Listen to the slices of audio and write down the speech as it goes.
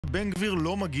בן גביר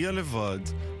לא מגיע לבד.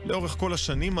 לאורך כל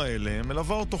השנים האלה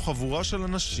מלווה אותו חבורה של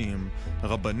אנשים,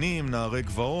 רבנים, נערי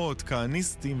גבעות,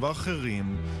 כהניסטים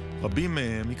ואחרים. רבים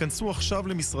מהם ייכנסו עכשיו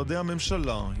למשרדי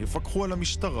הממשלה, יפקחו על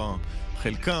המשטרה.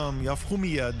 חלקם יהפכו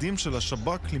מיעדים של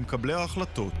השב"כ למקבלי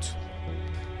ההחלטות.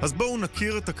 אז בואו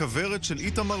נכיר את הכוורת של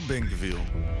איתמר בן-גביר.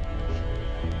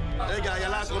 רגע,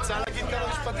 איילה, את רוצה להגיד כמה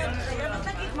משפטים?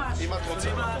 אם את רוצה.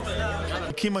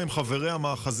 הקימה עם חבריה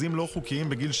מאחזים לא חוקיים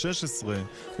בגיל 16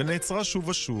 ונעצרה שוב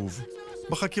ושוב.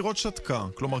 בחקירות שתקה,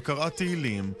 כלומר קראה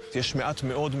תהילים. יש מעט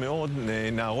מאוד מאוד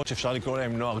נערות שאפשר לקרוא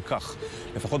להם נוער כך,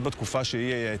 לפחות בתקופה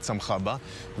שהיא צמחה בה,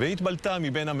 והיא התבלטה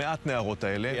מבין המעט נערות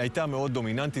האלה. היא הייתה מאוד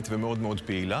דומיננטית ומאוד מאוד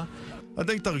פעילה.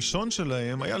 הדייט הראשון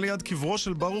שלהם היה ליד קברו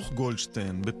של ברוך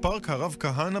גולדשטיין, בפארק הרב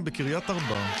כהנא בקריית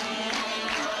ארבע.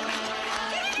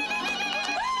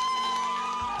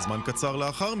 זמן קצר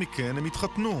לאחר מכן הם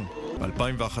התחתנו.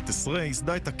 ב-2011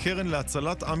 ייסדה את הקרן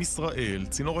להצלת עם ישראל,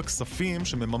 צינור הכספים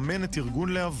שמממן את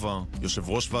ארגון להבה. יושב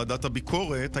ראש ועדת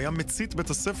הביקורת היה מצית בית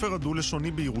הספר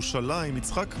הדו-לשוני בירושלים,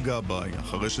 יצחק גבאי,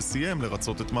 אחרי שסיים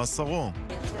לרצות את מאסרו.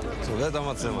 סוגר את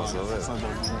המצלמה, סוגר.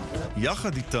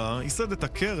 יחד איתה ייסד את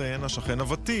הקרן השכן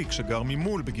הוותיק שגר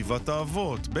ממול בגבעת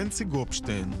האבות, בנצי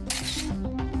גופשטיין.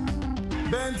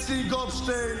 בנצי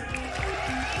גופשטיין,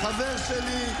 חבר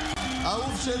שלי,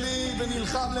 אהוב שלי,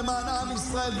 ונלחם למען עם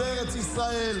ישראל בארץ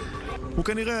ישראל. הוא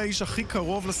כנראה האיש הכי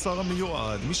קרוב לשר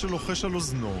המיועד, מי שלוחש על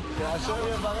אוזנו. כאשר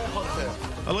יברך אתכם.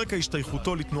 על רקע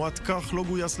השתייכותו לתנועת כך לא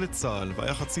גויס לצה"ל,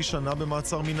 והיה חצי שנה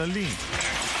במעצר מנהלי.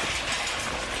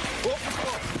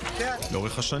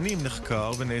 לאורך השנים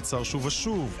נחקר ונעצר שוב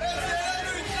ושוב.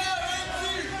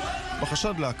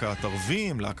 בחשד להכאת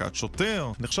ערבים, להכאת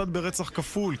שוטר, נחשד ברצח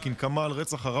כפול, כנקמה על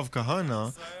רצח הרב כהנא,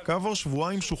 כעבור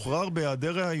שבועיים שוחרר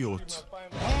בהיעדר ראיות.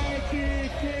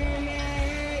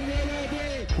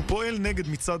 הוא פועל נגד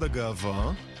מצעד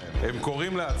הגאווה. הם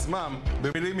קוראים לעצמם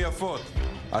במילים יפות,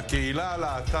 הקהילה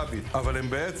הלהט"בית, אבל הם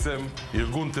בעצם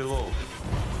ארגון טרור.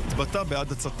 התבטא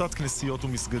בעד הצתת כנסיות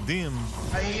ומסגדים.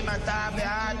 האם אתה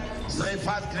בעד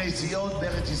שריפת כנסיות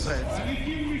בארץ ישראל? אני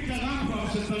כאילו מקרם כבר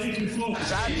שצריך לשרוף.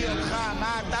 שאלתי אותך,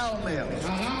 מה אתה אומר?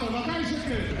 הרמב"ם, מתי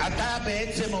שכן? אתה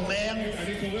בעצם אומר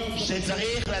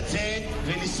שצריך לצאת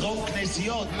ולשרוף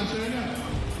כנסיות. מה השאלה?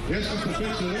 יש לך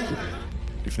ספק שלא?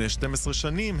 לפני 12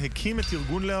 שנים הקים את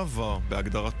ארגון להבה,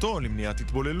 בהגדרתו למניעת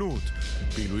התבוללות.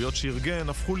 פעילויות שארגן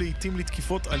הפכו לעתים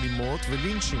לתקיפות אלימות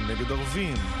ולינצ'ים נגד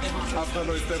ערבים. אף אחד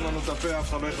לא ייתן לנו את הפה, אף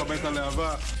אחד לא יכבד את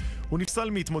הלהבה. הוא נפסל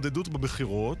מהתמודדות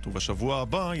בבחירות, ובשבוע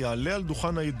הבא יעלה על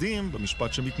דוכן העדים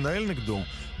במשפט שמתנהל נגדו,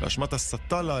 באשמת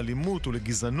הסתה לאלימות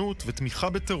ולגזענות ותמיכה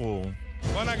בטרור.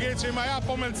 בוא נגיד שאם היה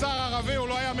פה מלצר ערבי הוא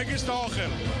לא היה מגיש את האוכל.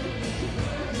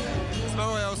 אז מה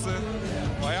הוא היה עושה?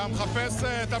 הוא היה מחפש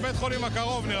את הבית חולים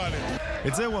הקרוב נראה לי.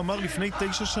 את זה הוא אמר לפני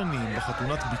 9 שנים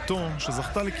בחתונת ביתו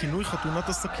שזכתה לכינוי חתונת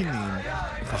הסכינים.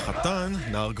 החתן,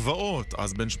 נער גבעות,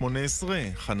 אז בן 18,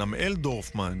 חנמאל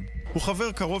דורפמן. הוא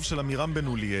חבר קרוב של אמירם בן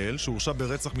אוליאל שהורשע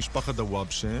ברצח משפחת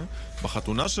דוואבשה.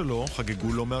 בחתונה שלו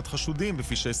חגגו לא מעט חשודים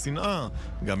בפשעי שנאה,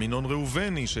 גם ינון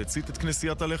ראובני שהצית את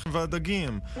כנסיית הלחם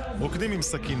והדגים. רוקדים עם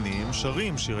סכינים,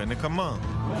 שרים שירי נקמה.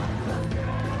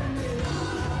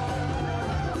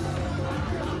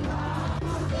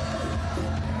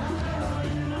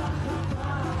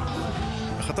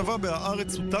 הכתבה בהארץ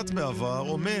צוטט בעבר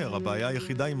אומר, הבעיה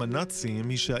היחידה עם הנאצים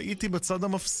היא שהייתי בצד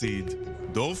המפסיד.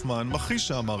 דורפמן מכחיש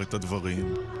שאמר את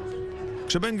הדברים.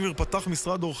 כשבן גביר פתח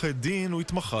משרד עורכי דין, הוא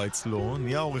התמחה אצלו,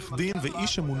 נהיה עורך דין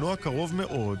ואיש אמונו הקרוב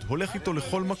מאוד, הולך איתו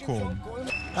לכל מקום.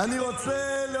 אני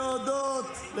רוצה להודות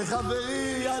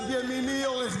לחברי יד ימיני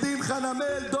עורך דין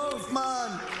חנמאל דורפמן.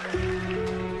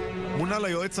 מונה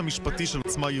ליועץ המשפטי של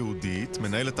עוצמה יהודית,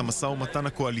 מנהל את המשא ומתן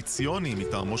הקואליציוני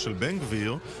מטעמו של בן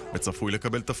גביר, וצפוי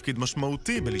לקבל תפקיד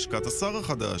משמעותי בלשכת השר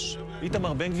החדש.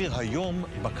 איתמר בן-גביר היום,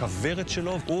 בכוורת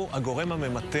שלו, הוא הגורם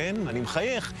הממתן. אני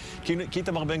מחייך, כי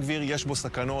איתמר בן-גביר יש בו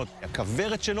סכנות.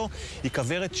 הכוורת שלו היא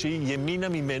כוורת שהיא ימינה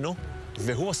ממנו,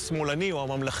 והוא השמאלני או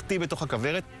הממלכתי בתוך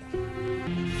הכוורת.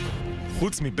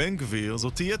 חוץ מבן גביר,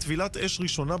 זאת תהיה טבילת אש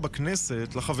ראשונה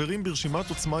בכנסת לחברים ברשימת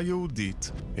עוצמה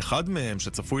יהודית. אחד מהם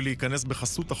שצפוי להיכנס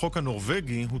בחסות החוק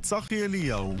הנורווגי הוא צחי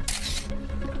אליהו.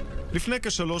 לפני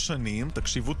כ3 שנים,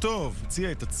 תקשיבו טוב,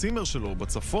 הציע את הצימר שלו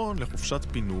בצפון לחופשת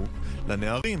פינוק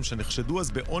לנערים שנחשדו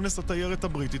אז באונס התיירת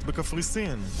הבריטית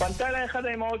בקפריסין. פנתה אליי אחד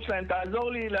האימהות שלהם,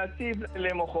 תעזור לי להציב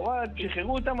למחרת,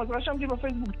 שחררו אותם, אז רשמתי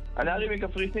בפייסבוק. הנערים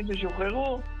מקפריסין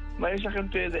ששוחררו, מה יש לכם?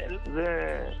 זה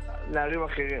נערים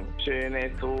אחרים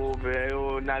שנעצרו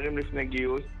והיו נערים לפני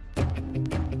גיוס.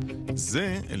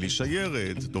 זה אלישע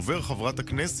ירד, דובר חברת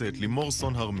הכנסת לימור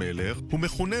סון הר מלך, הוא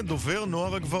מכונה דובר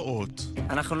נוער הגבעות.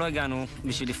 אנחנו לא הגענו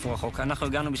בשביל לפרוע חוק, אנחנו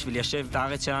הגענו בשביל ליישב את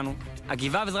הארץ שלנו.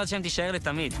 הגבעה בעזרת השם תישאר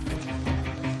לתמיד.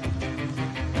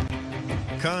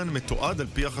 כאן מתועד על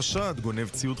פי החשד גונב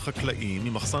ציוד חקלאי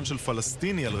ממחסן של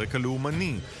פלסטיני על רקע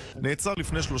לאומני. נעצר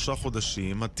לפני 3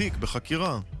 חודשים, התיק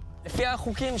בחקירה. לפי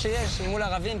החוקים שיש מול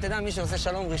ערבים, אתה יודע, מי שעושה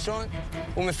שלום ראשון,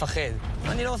 הוא מפחד.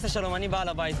 אני לא עושה שלום, אני בעל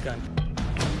הבית כאן.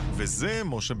 וזה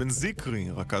משה בן זיקרי,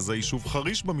 רכז היישוב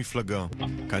חריש במפלגה.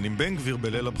 כאן עם בן גביר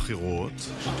בליל הבחירות.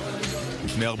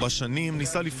 לפני 4 שנים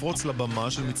ניסה לפרוץ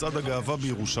לבמה של מצעד הגאווה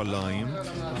בירושלים.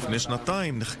 לפני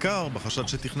 2 נחקר בחשד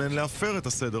שתכנן להפר את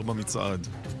הסדר במצעד.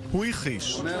 הוא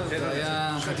הכחיש. זה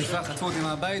היה חטיפה, חטפו אותי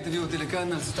מהבית, הביאו אותי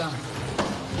לכאן על סתם.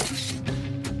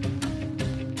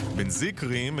 בן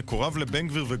זיקרי מקורב לבן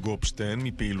גביר וגופשטיין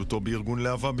מפעילותו בארגון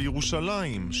להבה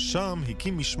בירושלים. שם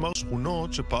הקים משמר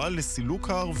שכונות שפעל לסילוק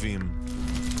הערבים.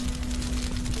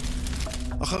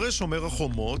 אחרי שומר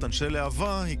החומות, אנשי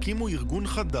להבה הקימו ארגון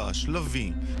חדש,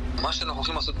 לוי. מה שאנחנו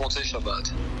הולכים לעשות מוצאי שבת,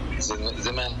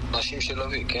 זה מהאנשים של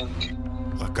לוי, כן?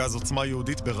 רכז עוצמה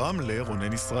יהודית ברמלה,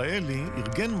 רונן ישראלי,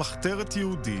 ארגן מחתרת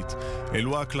יהודית.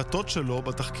 אלו ההקלטות שלו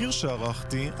בתחקיר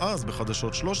שערכתי אז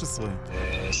בחדשות 13.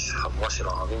 יש חבורה של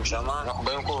ערבים שם, אנחנו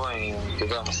באים קוראים, אתה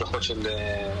יודע, מסכות של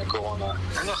קורונה.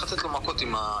 אני הולך לצאת לו מכות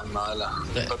עם העלה.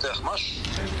 פתח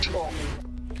משהו.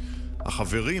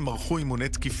 החברים ערכו אימוני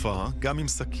תקיפה, גם עם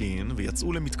סכין,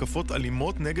 ויצאו למתקפות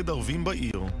אלימות נגד ערבים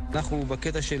בעיר. אנחנו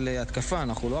בקטע של התקפה,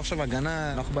 אנחנו לא עכשיו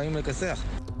הגנה, אנחנו באים לכסח.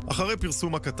 אחרי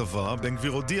פרסום הכתבה, בן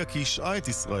גביר הודיע כי השעה את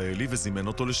ישראלי וזימן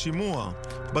אותו לשימוע.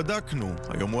 בדקנו,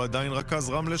 היום הוא עדיין רכז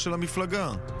רמלה של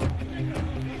המפלגה.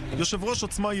 יושב ראש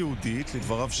עוצמה יהודית,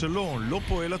 לדבריו שלו, לא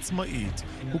פועל עצמאית.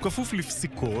 הוא כפוף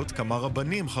לפסיקות כמה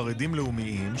רבנים חרדים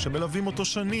לאומיים שמלווים אותו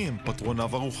שנים,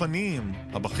 פטרוניו הרוחניים.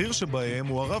 הבכיר שבהם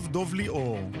הוא הרב דוב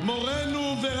ליאור.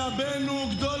 מורנו ורבנו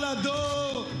גדול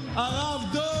הדור, הרב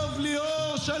דוב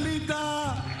ליאור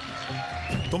שליטה.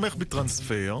 תומך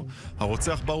בטרנספר,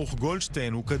 הרוצח ברוך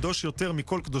גולדשטיין הוא קדוש יותר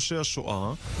מכל קדושי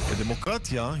השואה,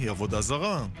 ודמוקרטיה היא עבודה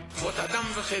זרה. כבוד אדם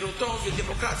וחירותו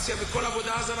ודמוקרטיה וכל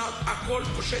עבודה זרה, הכל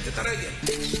פושט את הרגל.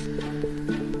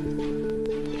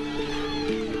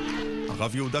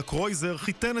 הרב יהודה קרויזר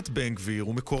חיתן את בן גביר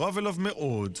ומקורב אליו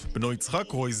מאוד. בנו יצחק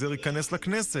קרויזר ייכנס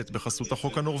לכנסת בחסות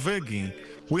החוק הנורווגי.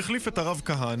 הוא החליף את הרב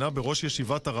כהנא בראש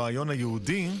ישיבת הרעיון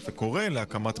היהודי וקורא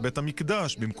להקמת בית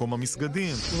המקדש במקום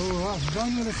המסגדים.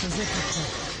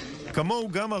 כמוהו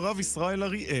גם הרב ישראל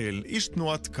אריאל, איש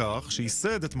תנועת כך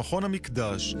שייסד את מכון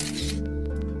המקדש.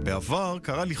 בעבר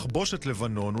קרא לכבוש את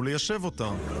לבנון וליישב אותה.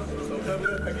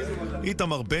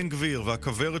 איתמר בן-גביר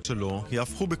והכברת שלו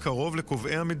יהפכו בקרוב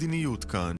לקובעי המדיניות כאן.